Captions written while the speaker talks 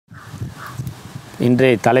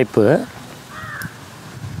இன்றைய தலைப்பு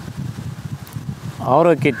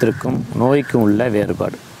ஆரோக்கியத்திற்கும் நோய்க்கும் உள்ள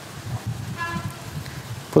வேறுபாடு.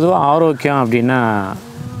 பொதுவாக ஆரோக்கியம் அப்படின்னா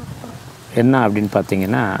என்ன அப்படின்னு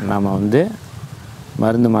பார்த்திங்கன்னா, நாம்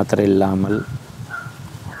மருந்து மாத்திரை இல்லாமல்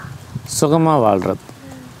சுகமாக வாழ்கிறது,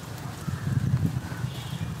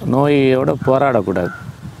 நோயோடு போராடக்கூடாது.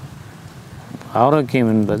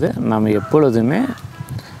 ஆரோக்கியம் என்பது நாம் எப்பொழுதுமே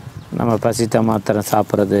நம்ம பசித்த மாத்திரை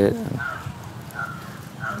சாப்பிட்றது,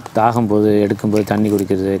 தாகும்போது எடுக்கும்போது தண்ணி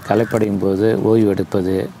குடிக்கிறது, களைப்படையும் போது ஓய்வு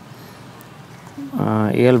எடுப்பது,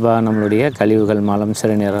 இயல்பாக நம்மளுடைய கழிவுகள் மலம்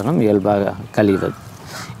சிறுநீரகம் இயல்பாக கழிவது,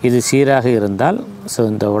 இது சீராக இருந்தால்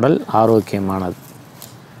இந்த உடல் ஆரோக்கியமானது.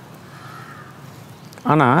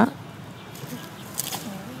 ஆனால்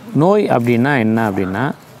நோய் அப்படின்னா என்ன அப்படின்னா,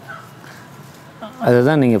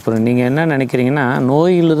 அதுதான் நீங்கள் என்ன நினைக்கிறீங்கன்னா,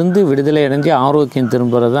 நோயிலிருந்து விடுதலை அடைஞ்சு ஆரோக்கியம்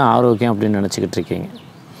திரும்புகிறது தான் ஆரோக்கியம் அப்படின்னு நினச்சிக்கிட்டு இருக்கீங்க.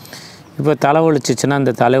 இப்போ தலைவலிச்சிச்சுன்னா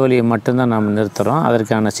அந்த தலைவலியை மட்டும்தான் நாம் நிறுத்துகிறோம்.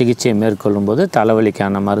 அதற்கான சிகிச்சையை மேற்கொள்ளும்போது,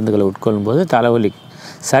 தலைவலிக்கான மருந்துகளை உட்கொள்ளும்போது தலைவலி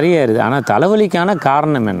சரியாயிருது. ஆனால் தலைவலிக்கான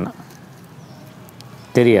காரணம் என்ன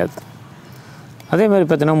தெரியாது. அதே மாதிரி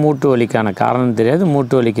பார்த்தீங்கன்னா, மூட்டு வலிக்கான காரணம் தெரியாது,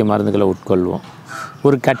 மூட்டு வலிக்கு மருந்துகளை உட்கொள்வோம்.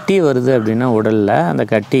 ஒரு கட்டி வருது அப்படின்னா உடலில் அந்த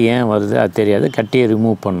கட்டி ஏன் வருது அது தெரியாது, கட்டியை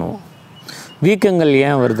ரிமூவ் பண்ணுவோம். வீக்கங்கள்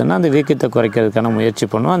ஏன் வருதுன்னா அந்த வீக்கத்தை குறைக்கிறதுக்கான முயற்சி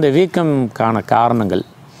பண்ணுவோம். அந்த வீக்கம்கான காரணங்கள்,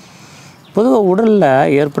 பொதுவாக உடலில்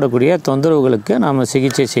ஏற்படக்கூடிய தொந்தரவுகளுக்கு நாம்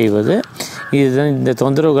சிகிச்சை செய்வது, இதுதான். இந்த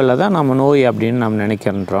தொந்தரவுகளில் தான் நம்ம நோய் அப்படின்னு நாம்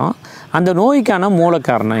நினைக்கின்றோம். அந்த நோய்க்கான மூல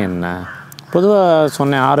காரணம் என்ன? பொதுவாக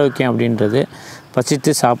சொன்ன ஆரோக்கியம் அப்படின்றது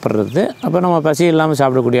பசித்து சாப்பிட்றது. அப்போ நம்ம பசி இல்லாமல்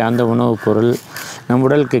சாப்பிடக்கூடிய அந்த உணவுப் பொருள் நம்ம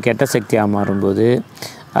உடலுக்கு கெட்ட சக்தியாக மாறும்போது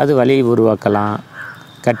அது வலி உருவாக்கலாம்,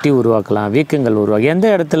 கட்டி உருவாக்கலாம், வீக்கங்கள் உருவாக்கலாம். எந்த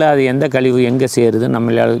இடத்துல அது எந்த கழிவு எங்கே சேருதுன்னு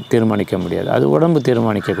நம்மளால் தீர்மானிக்க முடியாது. அது உடம்பு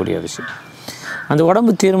தீர்மானிக்கக்கூடிய விஷயம். அந்த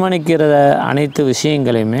உடம்பு தீர்மானிக்கிற அனைத்து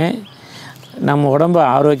விஷயங்களையுமே நம்ம உடம்பை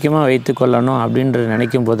ஆரோக்கியமாக வைத்து கொள்ளணும் அப்படின்ற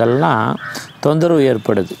நினைக்கும் போதெல்லாம் தொந்தரவு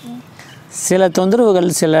ஏற்படுது. சில தொந்தரவுகள்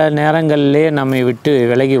சில நேரங்கள்லே நம்மை விட்டு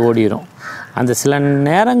விலகி ஓடிடும். அந்த சில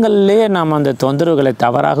நேரங்கள்லே நாம் அந்த தொந்தரவுகளை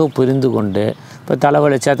தவறாக புரிந்து கொண்டு, இப்போ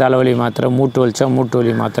தலைவலிச்சா தலைவலி மாத்திரை, மூட்டு வலிச்சா மூட்டு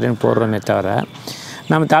வலி மாத்திரைன்னு போடுறோமே தவிர,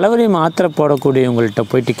 நம்ம தலைவலி மாத்திரை போடக்கூடியவங்கள்ட்ட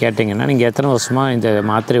போயிட்டு கேட்டிங்கன்னா, நீங்கள் எத்தனை வருஷமாக இந்த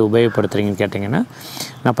மாத்திரையை உபயோகப்படுத்துகிறீங்கன்னு கேட்டிங்கன்னா,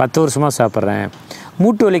 நான் 10 வருஷமாக சாப்பிட்றேன்.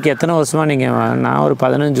 மூட்டு வலிக்கு எத்தனை வருஷமாக நான் ஒரு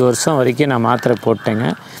 15 வருஷம் வரைக்கும் நான் மாத்திரை போட்டேங்க.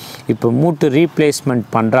 இப்போ மூட்டு ரீப்ளேஸ்மெண்ட்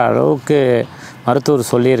பண்ணுற அளவுக்கு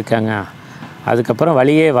மருத்துவர் சொல்லியிருக்காங்க, அதுக்கப்புறம்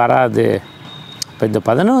வலியே வராது. இப்போ இந்த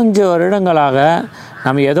 15 வருடங்களாக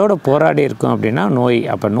நம்ம எதோட போராடி இருக்கோம் அப்படின்னா நோய்.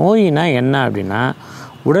 அப்போ நோயினா என்ன அப்படின்னா,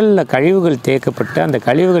 உடலில் கழிவுகள் தேக்கப்பட்டு அந்த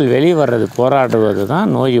கழிவுகள் வெளிவர்றது, போராடுவது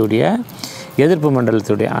தான் நோயுடைய எதிர்ப்பு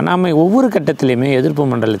மண்டலத்துடைய. நாம் ஒவ்வொரு கட்டத்திலையுமே எதிர்ப்பு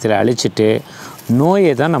மண்டலத்தில் அழிச்சிட்டு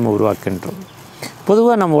நோயை தான் நம்ம உருவாக்கின்றோம்.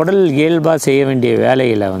 பொதுவாக நம்ம உடல் இயல்பாக செய்ய வேண்டிய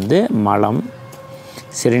வேலையில் மலம்,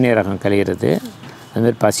 சிறுநீரகம் கழிகிறது,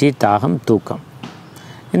 அதுமாதிரி பசி, தாகம், தூக்கம்,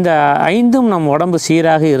 இந்த 5ம் நம்ம உடம்பு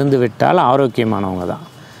சீராக இருந்து விட்டால் ஆரோக்கியமானவங்க தான்.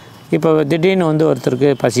 இப்போ திடீர்னு ஒருத்தருக்கு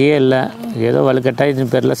பசியே இல்லை, ஏதோ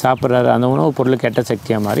வலுக்கட்டாயத்தின் பேரில் சாப்பிட்றாரு, அந்த உணவுப் பொருள் கெட்ட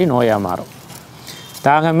சக்தியாக மாறி நோயாக மாறும்.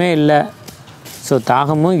 தாகமே இல்லை, ஸோ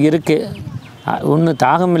தாகமும் இருக்குது. ஒன்று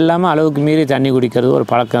தாகம் இல்லாமல் அளவுக்கு மீறி தண்ணி குடிக்கிறது ஒரு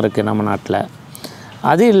பழக்கம் இருக்குது நம்ம நாட்டில்.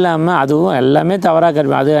 அது இல்லாமல் அதுவும் எல்லாமே தவறாக,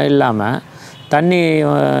 அது இல்லாமல் தண்ணி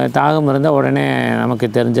தாகம் இருந்தால் உடனே நமக்கு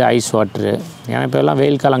தெரிஞ்ச ஐஸ் வாட்ரு. ஏன்னா இப்போ எல்லாம்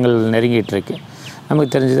வெயில் காலங்கள் நெருங்கிட்டு இருக்கு,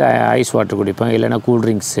 நமக்கு தெரிஞ்சது ஐஸ் வாட்டர் குடிப்போம், இல்லைன்னா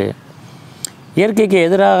கூல்ட்ரிங்க்ஸு. இயற்கைக்கு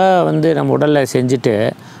எதிராக நம்ம உடலில் செஞ்சுட்டு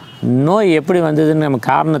நோய் எப்படி வந்ததுன்னு நம்ம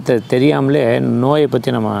காரணத்தை தெரியாமலே நோயை பற்றி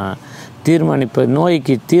நம்ம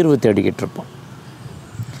நோய்க்கு தீர்வு தேடிக்கிட்டு இருப்போம்.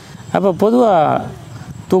 அப்போ பொதுவாக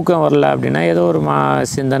தூக்கம் வரல அப்படின்னா ஏதோ ஒரு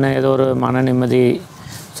சிந்தனை, ஏதோ ஒரு மன நிம்மதி,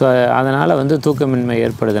 ஸோ அதனால் தூக்கமின்மை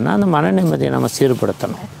ஏற்படுதுன்னா அந்த மன நிம்மதியை நம்ம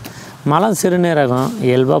சீர்படுத்தணும். மலம் சிறுநீரகம்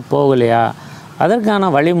இயல்பாக போகலையா, அதற்கான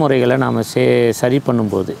வழிமுறைகளை நாம் சரி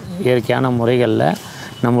பண்ணும்போது, இயற்கையான முறைகளில்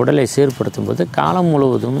நம் உடலை சீர்படுத்தும் போது காலம்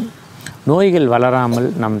முழுவதும் நோய்கள் வளராமல்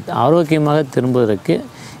நம் ஆரோக்கியமாக திரும்புவதற்கு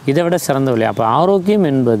இதை விட சிறந்த வழி. அப்போ ஆரோக்கியம்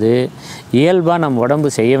என்பது இயல்பாக நம்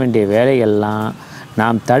உடம்பு செய்ய வேண்டிய வேலைகள்லாம்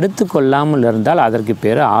நாம் தடுத்து கொள்ளாமல் இருந்தால் அதற்கு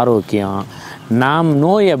பேர் ஆரோக்கியம். நாம்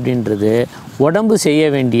நோய் அப்படின்றது உடம்பு செய்ய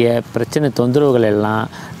வேண்டிய பிரச்சனை தொந்தரவுகள் எல்லாம்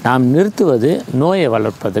நாம் நிறுத்துவது நோயை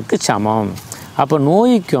வளர்ப்பதற்கு சமம். அப்போ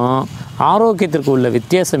நோய்க்கும் ஆரோக்கியத்திற்கு உள்ள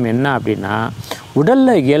வித்தியாசம் என்ன அப்படின்னா,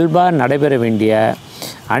 உடலில் இயல்பாக நடைபெற வேண்டிய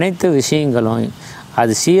அனைத்து விஷயங்களும்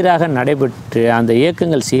அது சீராக நடைபெற்று அந்த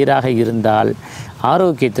இயக்கங்கள் சீராக இருந்தால்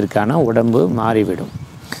ஆரோக்கியத்திற்கான உடம்பு மாறிவிடும்.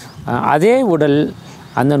 அதே உடல்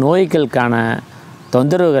அந்த நோய்களுக்கான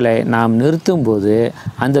தொந்தரவுகளை நாம் நிறுத்தும்போது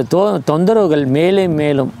அந்த தொந்தரவுகள் மேலும்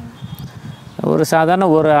மேலும் ஒரு சாதாரண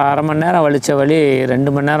ஒரு அரை மணி நேரம் வலித்த வலி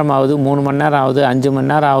 2 மணி நேரம் ஆகுது, 3 மணி நேரம் ஆகுது, 5 மணி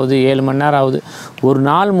நேரம் ஆகுது, 7 மணி நேரம் ஆகுது. ஒரு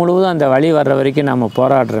நாள் முழுவதும் அந்த வலி வர்ற வரைக்கும் நம்ம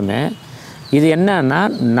போராடுறோமே. இது என்னன்னா,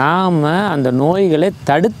 நாம் அந்த நோய்களை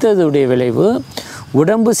தடுத்ததுடைய விளைவு,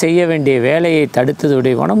 உடம்பு செய்ய வேண்டிய வேலையை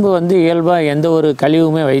தடுத்ததுடைய. உடம்பு வந்து இயல்பாக எந்த ஒரு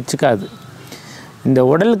கழிவுமே வச்சுக்காது. இந்த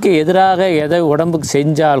உடலுக்கு எதிராக எதை உடம்புக்கு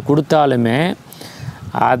செஞ்சால் கொடுத்தாலுமே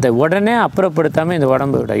அதை உடனே அப்புறப்படுத்தாமல்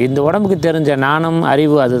இந்த உடம்புக்கு தெரிஞ்ச நாணம்,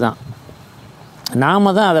 அறிவு அதுதான்.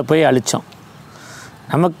 நாம் தான் அதை போய் அழித்தோம்.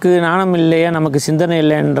 நமக்கு நாணம் இல்லையா, நமக்கு சிந்தனை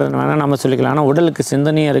இல்லைன்றது வேணால் நம்ம சொல்லிக்கலாம். ஆனால் உடலுக்கு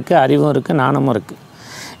சிந்தனையும் இருக்குது, அறிவும் இருக்குது, நாணமும் இருக்குது.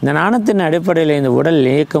 இந்த நாணத்தின் அடிப்படையில் இந்த உடல்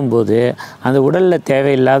இயக்கும்போது அந்த உடலில்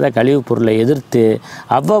தேவையில்லாத கழிவுப் பொருளை எதிர்த்து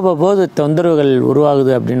அவ்வப்போது தொந்தரவுகள்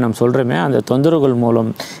உருவாகுது அப்படின்னு நம்ம சொல்கிறோமே. அந்த தொந்தரவுகள் மூலம்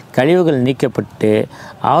கழிவுகள் நீக்கப்பட்டு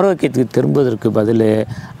ஆரோக்கியத்துக்கு திரும்புவதற்கு பதில்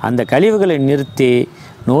அந்த கழிவுகளை நிறுத்தி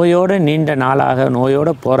நோயோடு நீண்ட நாளாக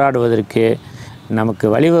நோயோடு போராடுவதற்கு நமக்கு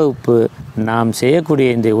வழிவகுப்பு நாம் செய்யக்கூடிய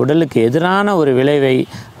இந்த உடலுக்கு எதிரான ஒரு விளைவை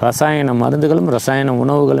ரசாயன மருந்துகளும் ரசாயன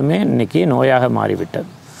உணவுகளுமே இன்றைக்கி நோயாக மாறிவிட்டது.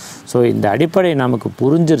 ஸோ இந்த அடிப்படை நமக்கு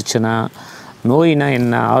புரிஞ்சிருச்சுன்னா நோயினா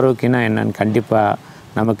என்ன, ஆரோக்கியம்னா என்னன்னு கண்டிப்பாக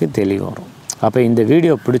நமக்கு தெளிவு வரும். அப்போ இந்த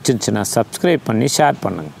வீடியோ பிடிச்சிருந்துச்சுன்னா சப்ஸ்கிரைப் பண்ணி ஷேர்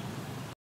பண்ணுங்கள்.